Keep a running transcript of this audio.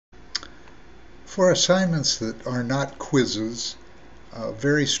For assignments that are not quizzes, a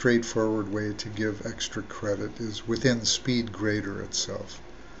very straightforward way to give extra credit is within SpeedGrader itself.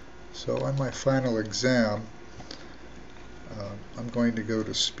 So on my final exam, I'm going to go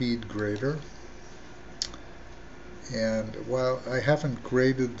to SpeedGrader, and while I haven't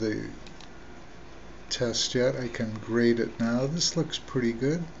graded the test yet, I can grade it now. This looks pretty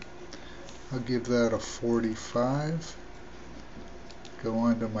good. I'll give that a 45. Go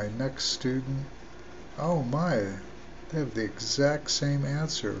on to my next student. Oh my, they have the exact same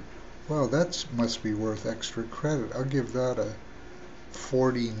answer. Well, that must be worth extra credit. I'll give that a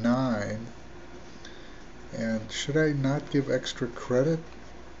 49. And should I not give extra credit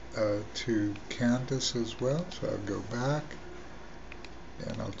to Candace as well? So I'll go back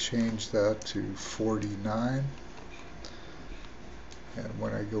and I'll change that to 49. And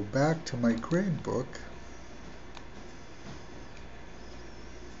when I go back to my grade book,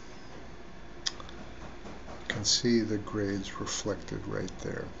 you can see the grades reflected right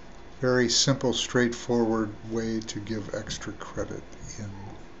there. Very simple, straightforward way to give extra credit in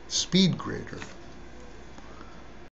SpeedGrader.